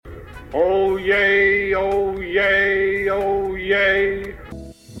Oh yay, oh yay, oh yay.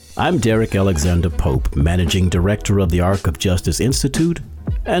 I'm Derek Alexander Pope, Managing Director of the Arc of Justice Institute,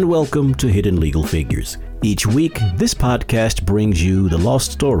 and welcome to Hidden Legal Figures. Each week, this podcast brings you the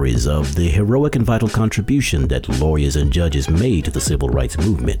lost stories of the heroic and vital contribution that lawyers and judges made to the civil rights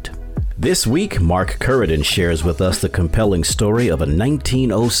movement. This week, Mark Curridon shares with us the compelling story of a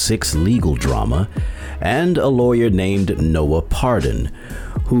 1906 legal drama and a lawyer named Noah Parden,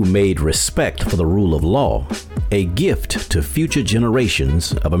 who made respect for the rule of law a gift to future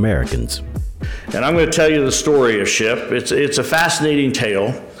generations of Americans. And I'm going to tell you the story of Ship. It's a fascinating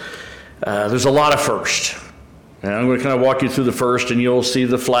tale. There's a lot of firsts. And I'm going to kind of walk you through the first, and you'll see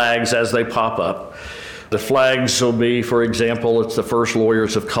the flags as they pop up. The flags will be, for example, it's the first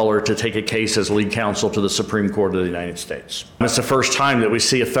lawyers of color to take a case as lead counsel to the Supreme Court of the United States. It's the first time that we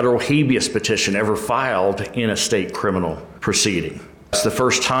see a federal habeas petition ever filed in a state criminal proceeding. It's the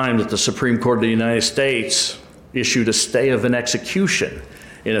first time that the Supreme Court of the United States issued a stay of an execution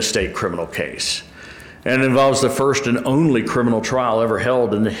in a state criminal case. And it involves the first and only criminal trial ever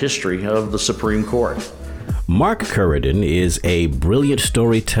held in the history of the Supreme Court. Mark Curridon is a brilliant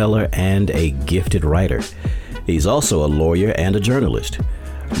storyteller and a gifted writer. He's also a lawyer and a journalist.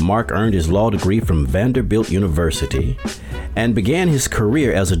 Mark earned his law degree from Vanderbilt University and began his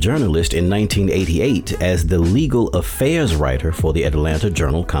career as a journalist in 1988 as the legal affairs writer for the Atlanta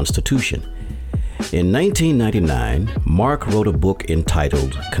Journal-Constitution. In 1999, Mark wrote a book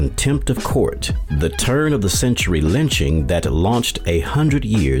entitled Contempt of Court, the turn-of-the-century lynching that launched 100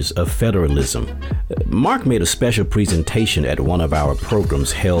 years of federalism. Mark made a special presentation at one of our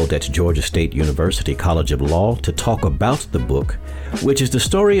programs held at Georgia State University College of Law to talk about the book, which is the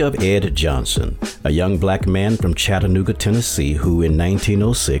story of Ed Johnson, a young black man from Chattanooga, Tennessee, who in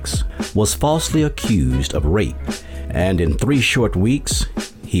 1906 was falsely accused of rape, and in 3 short weeks,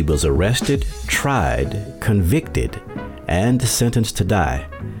 he was arrested, tried, convicted, and sentenced to die.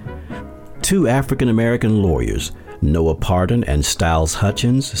 2 African-American lawyers, Noah Parden and Styles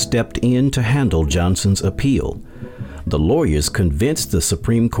Hutchins, stepped in to handle Johnson's appeal. The lawyers convinced the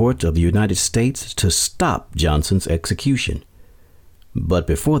Supreme Court of the United States to stop Johnson's execution. But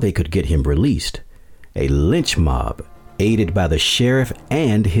before they could get him released, a lynch mob, aided by the sheriff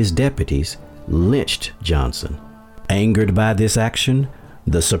and his deputies, lynched Johnson. Angered by this action,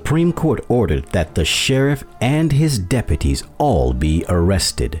 the Supreme Court ordered that the sheriff and his deputies all be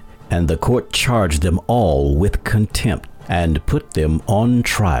arrested, and the court charged them all with contempt and put them on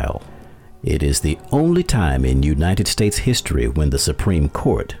trial. It is the only time in United States history when the Supreme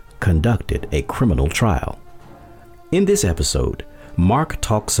Court conducted a criminal trial. In this episode, Mark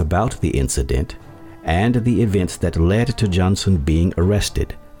talks about the incident and the events that led to Johnson being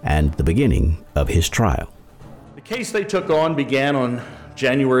arrested and the beginning of his trial. The case they took on began on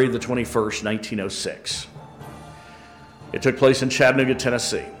January the 21st, 1906. It took place in Chattanooga,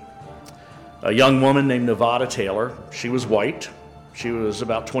 Tennessee. A young woman named Nevada Taylor, she was white. She was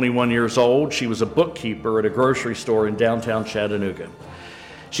about 21 years old. She was a bookkeeper at a grocery store in downtown Chattanooga.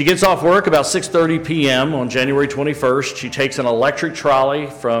 She gets off work about 6:30 p.m. on January 21st. She takes an electric trolley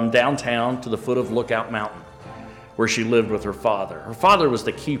from downtown to the foot of Lookout Mountain, where she lived with her father. Her father was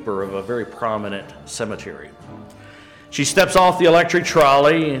the keeper of a very prominent cemetery. She steps off the electric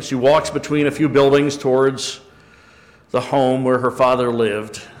trolley and she walks between a few buildings towards the home where her father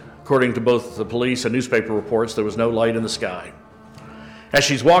lived. According to both the police and newspaper reports, there was no light in the sky. As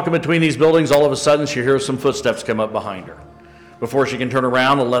she's walking between these buildings, all of a sudden she hears some footsteps come up behind her. Before she can turn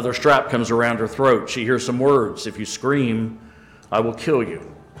around, a leather strap comes around her throat. She hears some words, "If you scream, I will kill you."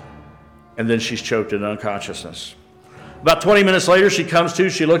 And then she's choked into unconsciousness. About 20 minutes later, she comes to,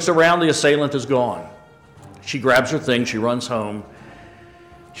 she looks around, the assailant is gone. She grabs her things, she runs home.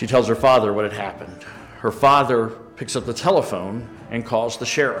 She tells her father what had happened. Her father picks up the telephone and calls the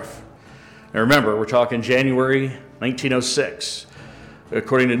sheriff. Now remember, we're talking January 1906.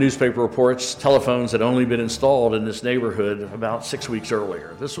 According to newspaper reports, telephones had only been installed in this neighborhood about 6 weeks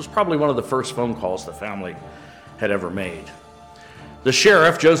earlier. This was probably one of the first phone calls the family had ever made. The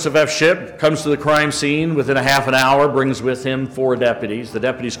sheriff, Joseph F. Shipp, comes to the crime scene within a half an hour, brings with him 4 deputies. The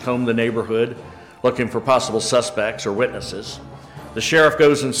deputies comb the neighborhood, looking for possible suspects or witnesses. The sheriff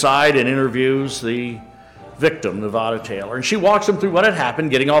goes inside and interviews the victim, Nevada Taylor, and she walks him through what had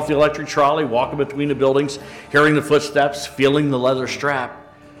happened, getting off the electric trolley, walking between the buildings, hearing the footsteps, feeling the leather strap,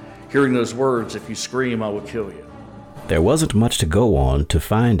 hearing those words, "If you scream, I will kill you." There wasn't much to go on to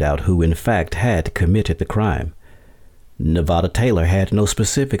find out who in fact had committed the crime. Nevada Taylor had no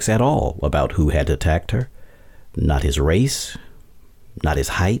specifics at all about who had attacked her. Not his race, not his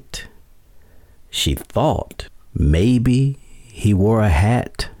height. She thought maybe he wore a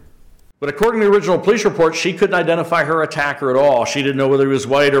hat, But according to the original police report, she couldn't identify her attacker at all. She didn't know whether he was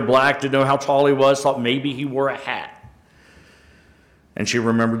white or black, didn't know how tall he was, thought maybe he wore a hat. And she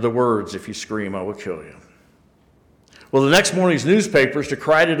remembered the words, "If you scream, I will kill you." Well, the next morning's newspapers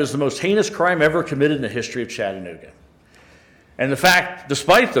decried it as the most heinous crime ever committed in the history of Chattanooga. And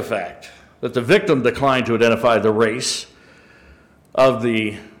despite the fact that the victim declined to identify the race of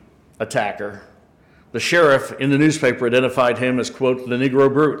the attacker, the sheriff in the newspaper identified him as, quote, "the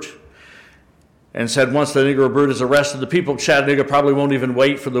Negro Brute," and said once the Negro Brute is arrested, the people of Chattanooga probably won't even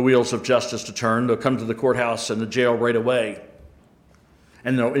wait for the wheels of justice to turn. They'll come to the courthouse and the jail right away,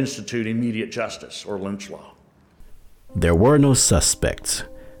 and they'll institute immediate justice or lynch law. There were no suspects,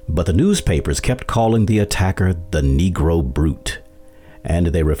 but the newspapers kept calling the attacker the Negro Brute, and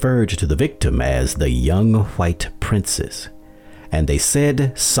they referred to the victim as the young white princess. And they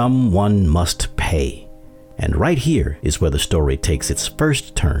said someone must pay. And right here is where the story takes its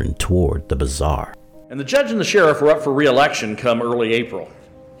first turn toward the bizarre. And the judge and the sheriff were up for re-election come early April.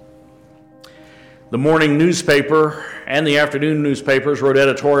 The morning newspaper and the afternoon newspapers wrote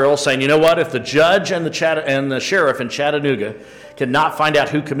editorials saying, you know what, if the judge and the sheriff in Chattanooga cannot find out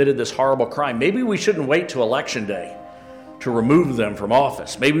who committed this horrible crime, maybe we shouldn't wait till election day to remove them from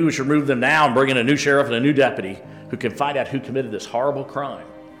office. Maybe we should remove them now and bring in a new sheriff and a new deputy who can find out who committed this horrible crime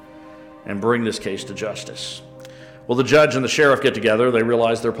and bring this case to justice. Well, the judge and the sheriff get together. They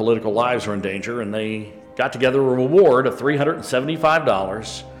realize their political lives are in danger, and they got together a reward of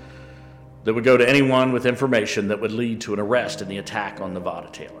 $375 that would go to anyone with information that would lead to an arrest in the attack on Nevada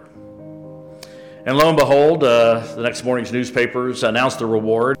Taylor. And lo and behold, the next morning's newspapers announced the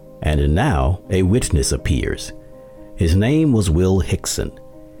reward. And now a witness appears. His name was Will Hickson.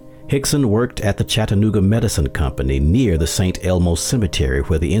 Hickson worked at the Chattanooga Medicine Company near the St. Elmo Cemetery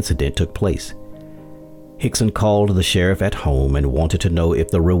where the incident took place. Hickson called the sheriff at home and wanted to know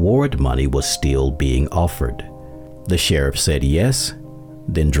if the reward money was still being offered. The sheriff said yes,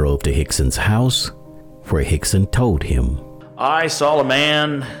 then drove to Hickson's house, where Hickson told him, I saw a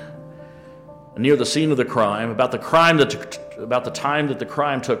man near the scene of the crime, about the time that the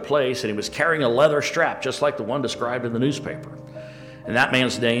crime took place, and he was carrying a leather strap just like the one described in the newspaper. And that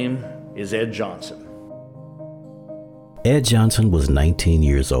man's name is Ed Johnson. Ed Johnson was 19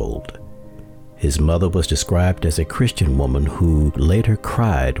 years old. His mother was described as a Christian woman who later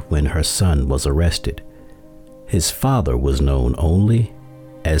cried when her son was arrested. His father was known only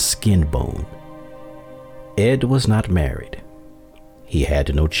as Skinbone. Ed was not married. He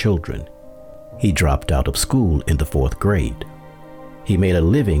had no children. He dropped out of school in the 4th grade. He made a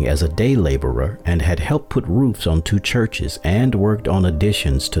living as a day laborer and had helped put roofs on 2 churches and worked on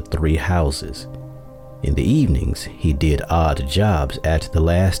additions to 3 houses. In the evenings, he did odd jobs at the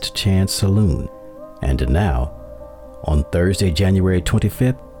Last Chance Saloon. And now, on Thursday, January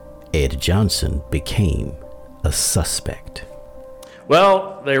 25th, Ed Johnson became a suspect.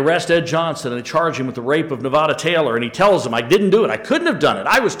 Well, they arrest Ed Johnson and they charge him with the rape of Nevada Taylor, and he tells them, I didn't do it. I couldn't have done it.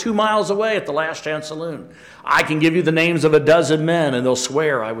 I was 2 miles away at the Last Chance Saloon. I can give you the names of a dozen men, and they'll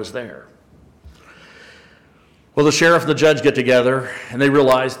swear I was there. Well, the sheriff and the judge get together, and they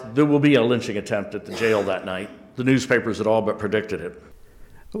realize there will be a lynching attempt at the jail that night. The newspapers had all but predicted it.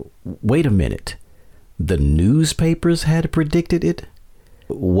 Wait a minute. The newspapers had predicted it?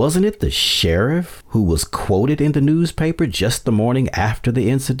 Wasn't it the sheriff who was quoted in the newspaper just the morning after the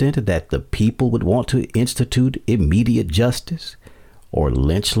incident that the people would want to institute immediate justice or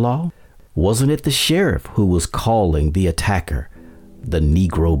lynch law? Wasn't it the sheriff who was calling the attacker the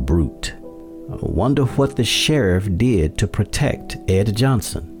Negro Brute? I wonder what the sheriff did to protect Ed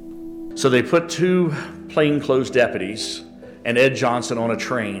Johnson. So they put 2 plainclothes deputies and Ed Johnson on a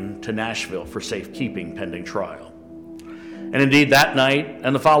train to Nashville for safekeeping pending trial. And indeed, that night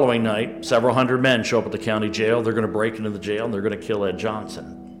and the following night, several hundred men show up at the county jail. They're going to break into the jail and they're going to kill Ed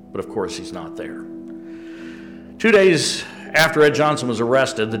Johnson. But of course, he's not there. 2 days after Ed Johnson was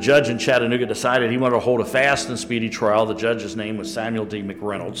arrested, the judge in Chattanooga decided he wanted to hold a fast and speedy trial. The judge's name was Samuel D.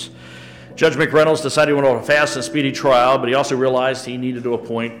 McReynolds. Judge McReynolds decided he wanted to hold a fast and speedy trial, but he also realized he needed to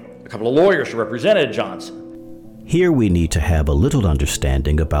appoint a couple of lawyers to represent Ed Johnson. Here we need to have a little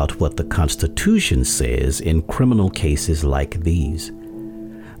understanding about what the Constitution says in criminal cases like these.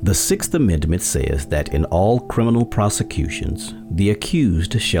 The 6th Amendment says that in all criminal prosecutions, the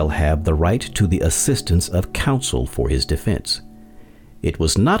accused shall have the right to the assistance of counsel for his defense. It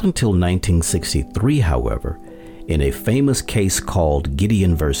was not until 1963, however, in a famous case called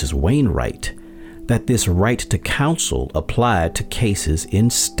Gideon versus Wainwright, that this right to counsel applied to cases in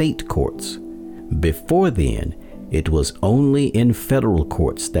state courts. Before then, it was only in federal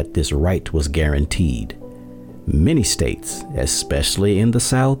courts that this right was guaranteed. Many states, especially in the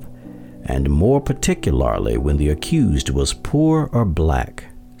South, and more particularly when the accused was poor or black,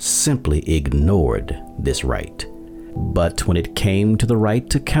 simply ignored this right. But when it came to the right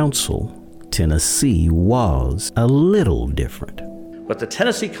to counsel, Tennessee was a little different. But the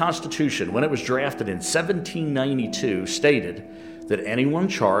Tennessee Constitution, when it was drafted in 1792, stated that anyone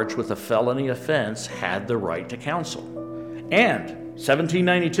charged with a felony offense had the right to counsel. And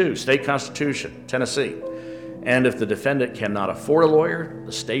 1792, state constitution, Tennessee. And if the defendant cannot afford a lawyer,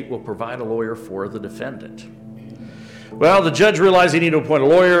 the state will provide a lawyer for the defendant. Well, the judge realized he needed to appoint a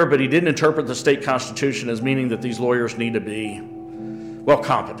lawyer, but he didn't interpret the state constitution as meaning that these lawyers need to be,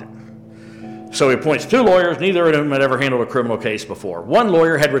 competent. So he appoints 2 lawyers, neither of them had ever handled a criminal case before. One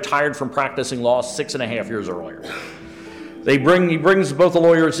lawyer had retired from practicing law 6.5 years earlier. He brings both the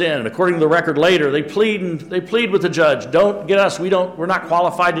lawyers in, and according to the record later, they plead with the judge, don't get us, we're not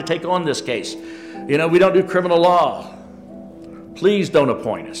qualified to take on this case. We don't do criminal law. Please don't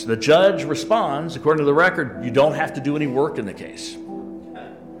appoint us. The judge responds, according to the record, you don't have to do any work in the case.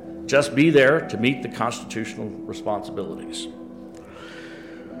 Just be there to meet the constitutional responsibilities.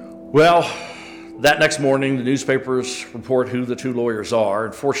 Well, that next morning, the newspapers report who the 2 lawyers are.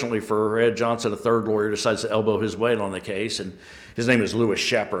 Unfortunately for Ed Johnson, a third lawyer decides to elbow his way on the case, and his name is Lewis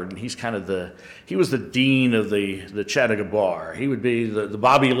Shepard, and he's he was the dean of the Chattanooga bar. He would be the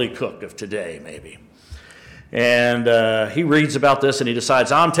Bobby Lee Cook of today, maybe. And he reads about this, and he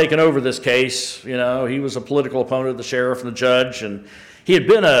decides, I'm taking over this case. He was a political opponent of the sheriff and the judge, and he had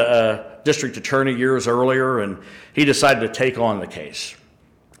been a district attorney years earlier, and he decided to take on the case.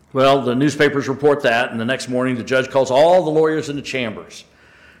 Well, the newspapers report that, and the next morning the judge calls all the lawyers into chambers.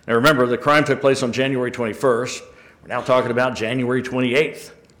 Now remember, the crime took place on January 21st. We're now talking about January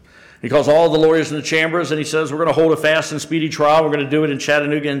 28th. He calls all the lawyers into chambers, and he says, we're going to hold a fast and speedy trial. We're going to do it in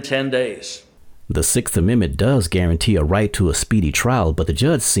Chattanooga in 10 days. The Sixth Amendment does guarantee a right to a speedy trial, but the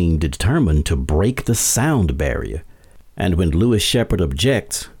judge seemed determined to break the sound barrier. And when Lewis Shepard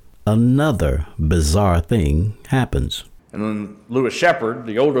objects, another bizarre thing happens. And then Lewis Shepard,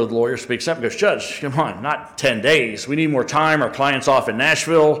 the older of the lawyers, speaks up and goes, Judge, come on, not 10 days. We need more time. Our client's off in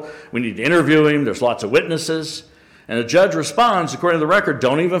Nashville. We need to interview him. There's lots of witnesses. And the judge responds, according to the record,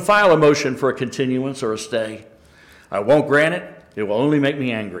 don't even file a motion for a continuance or a stay. I won't grant it. It will only make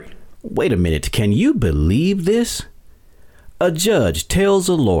me angry. Wait a minute. Can you believe this? A judge tells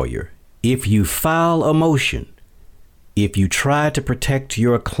a lawyer, if you file a motion, if you try to protect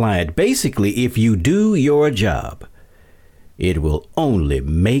your client, basically, if you do your job, it will only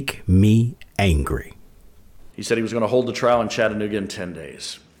make me angry. He said he was going to hold the trial in Chattanooga in 10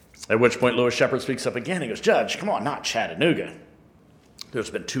 days. At which point Lewis Shepard speaks up again. He goes, Judge, come on, not Chattanooga.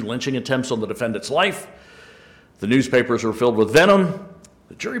 There's been 2 lynching attempts on the defendant's life. The newspapers are filled with venom.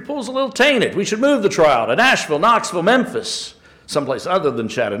 The jury pool's a little tainted. We should move the trial to Nashville, Knoxville, Memphis, someplace other than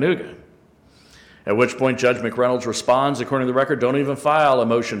Chattanooga. At which point Judge McReynolds responds, according to the record, don't even file a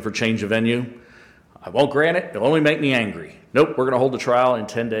motion for change of venue. I won't grant it. It'll only make me angry. Nope, we're going to hold the trial in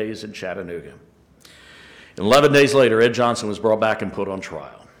 10 days in Chattanooga. 11 days later, Ed Johnson was brought back and put on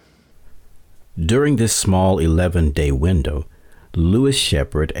trial. During this small 11-day window, Lewis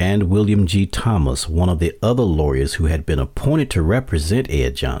Shepard and William G. Thomas, one of the other lawyers who had been appointed to represent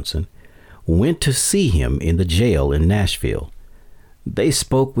Ed Johnson, went to see him in the jail in Nashville. They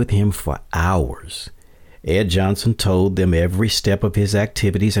spoke with him for hours. Ed Johnson told them every step of his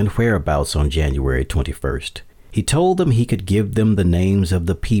activities and whereabouts on January 21st. He told them he could give them the names of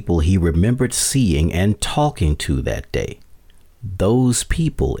the people he remembered seeing and talking to that day. Those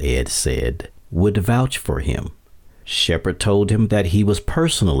people, Ed said, would vouch for him. Shepard told him that he was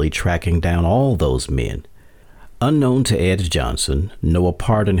personally tracking down all those men. Unknown to Ed Johnson, Noah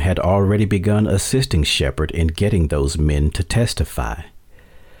Parden had already begun assisting Shepard in getting those men to testify.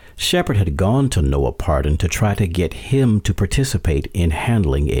 Shepard had gone to Noah Parden to try to get him to participate in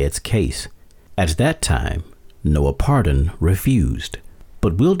handling Ed's case. At that time, Noah Parden refused.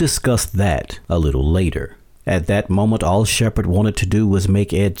 But we'll discuss that a little later. At that moment, all Shepard wanted to do was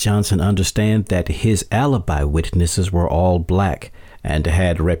make Ed Johnson understand that his alibi witnesses were all black and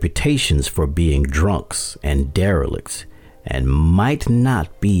had reputations for being drunks and derelicts and might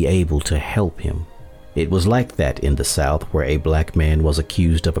not be able to help him. It was like that in the South, where a black man was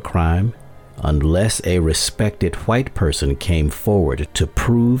accused of a crime. Unless a respected white person came forward to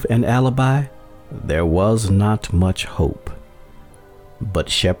prove an alibi, there was not much hope. But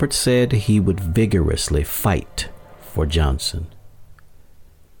Shepard said he would vigorously fight for Johnson.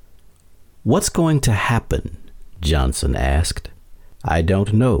 "What's going to happen?" Johnson asked. "I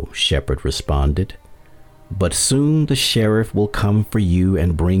don't know," Shepard responded. "But soon the sheriff will come for you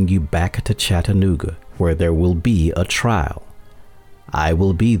and bring you back to Chattanooga, where there will be a trial. I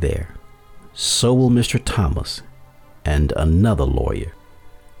will be there. so will Mr. Thomas and another lawyer.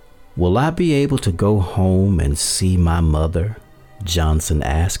 Will I be able to go home and see my mother? Johnson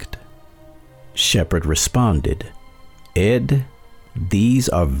asked. Shepard responded, Ed, these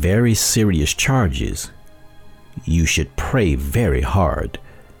are very serious charges. You should pray very hard.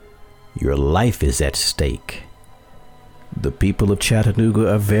 Your life is at stake. The people of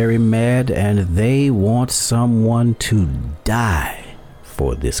Chattanooga are very mad, and they want someone to die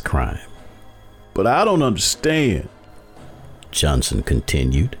for this crime. But I don't understand, Johnson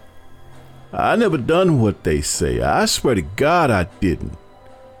continued. I never done what they say. I swear to God I didn't.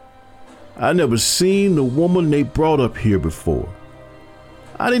 I never seen the woman they brought up here before.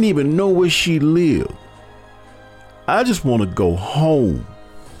 I didn't even know where she lived. I just want to go home.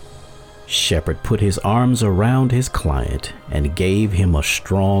 Shepard put his arms around his client and gave him a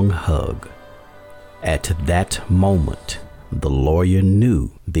strong hug. At that moment, the lawyer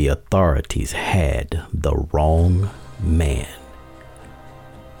knew the authorities had the wrong man.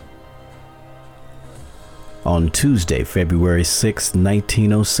 On Tuesday, February 6,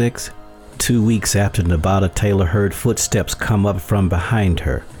 1906, 2 weeks after Nevada Taylor heard footsteps come up from behind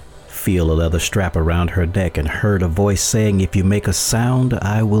her, feel a leather strap around her neck, and heard a voice saying, "If you make a sound,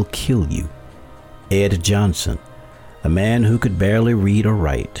 I will kill you." Ed Johnson, a man who could barely read or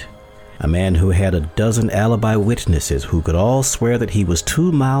write, a man who had a dozen alibi witnesses who could all swear that he was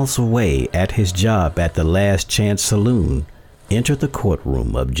 2 miles away at his job at the Last Chance Saloon, entered the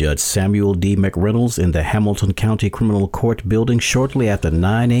courtroom of Judge Samuel D. McReynolds in the Hamilton County Criminal Court building shortly after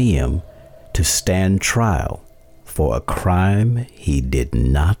 9 a.m. to stand trial for a crime he did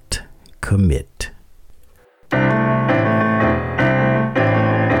not commit.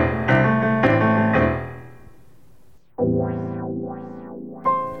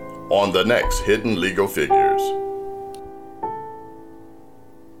 On the next Hidden Legal Figures.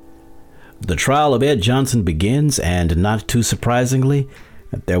 The trial of Ed Johnson begins, and not too surprisingly,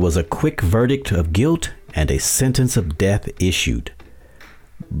 there was a quick verdict of guilt and a sentence of death issued.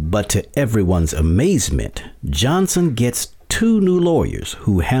 But to everyone's amazement, Johnson gets 2 new lawyers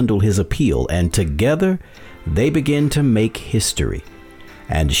who handle his appeal, and together they begin to make history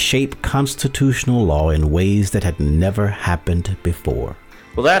and shape constitutional law in ways that had never happened before.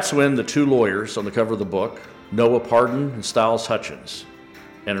 Well, that's when the 2 lawyers on the cover of the book, Noah Parden and Stiles Hutchins,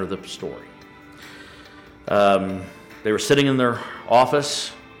 enter the story. They were sitting in their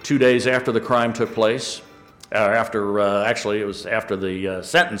office 2 days after the crime took place. Actually, it was after the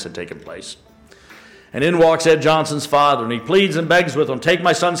sentence had taken place. And in walks Ed Johnson's father, and he pleads and begs with him, "Take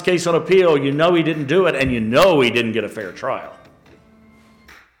my son's case on appeal. You know he didn't do it, and you know he didn't get a fair trial."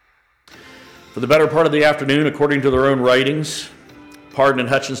 For the better part of the afternoon, according to their own writings, Parden and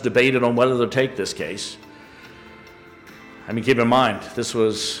Hutchins debated on whether to take this case. I mean, keep in mind, this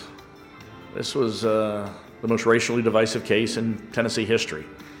was the most racially divisive case in Tennessee history.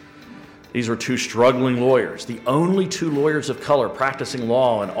 These were 2 struggling lawyers, the only 2 lawyers of color practicing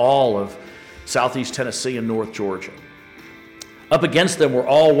law in all of Southeast Tennessee and North Georgia. Up against them were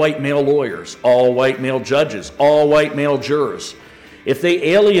all white male lawyers, all white male judges, all white male jurors. If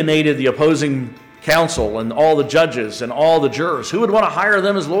they alienated the opposing counsel and all the judges and all the jurors, who would want to hire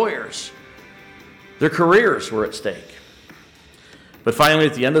them as lawyers? Their careers were at stake. But finally,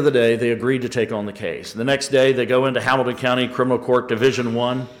 at the end of the day, they agreed to take on the case. The next day, they go into Hamilton County Criminal Court Division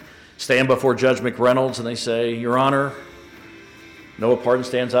I, stand before Judge McReynolds, and they say, "Your Honor," Noah Parden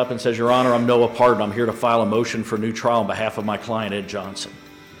stands up and says, "Your Honor, I'm Noah Parden. I'm here to file a motion for new trial on behalf of my client, Ed Johnson."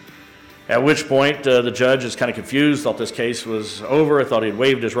 At which point, the judge is kind of confused, thought this case was over, thought he had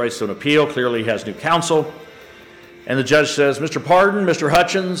waived his rights to an appeal. Clearly, he has new counsel. And the judge says, "Mr. Parden, Mr.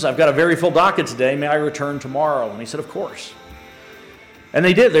 Hutchins, I've got a very full docket today. May I return tomorrow?" And he said, "Of course." And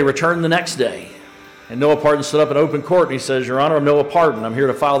they did. They returned the next day. And Noah Parden stood up in open court and he says, "Your Honor, I'm Noah Parden. I'm here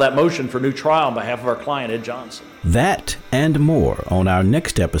to file that motion for new trial on behalf of our client, Ed Johnson." That and more on our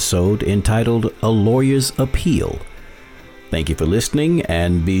next episode entitled A Lawyer's Appeal. Thank you for listening,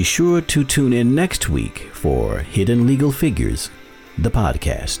 and be sure to tune in next week for Hidden Legal Figures, the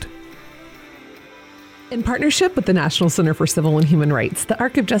podcast. In partnership with the National Center for Civil and Human Rights, the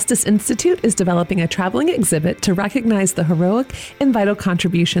Arc of Justice Institute is developing a traveling exhibit to recognize the heroic and vital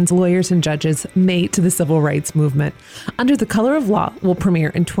contributions lawyers and judges made to the civil rights movement. Under the Color of Law will premiere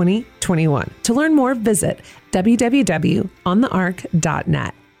in 2021. To learn more, visit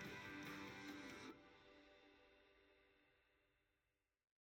www.onthearc.net.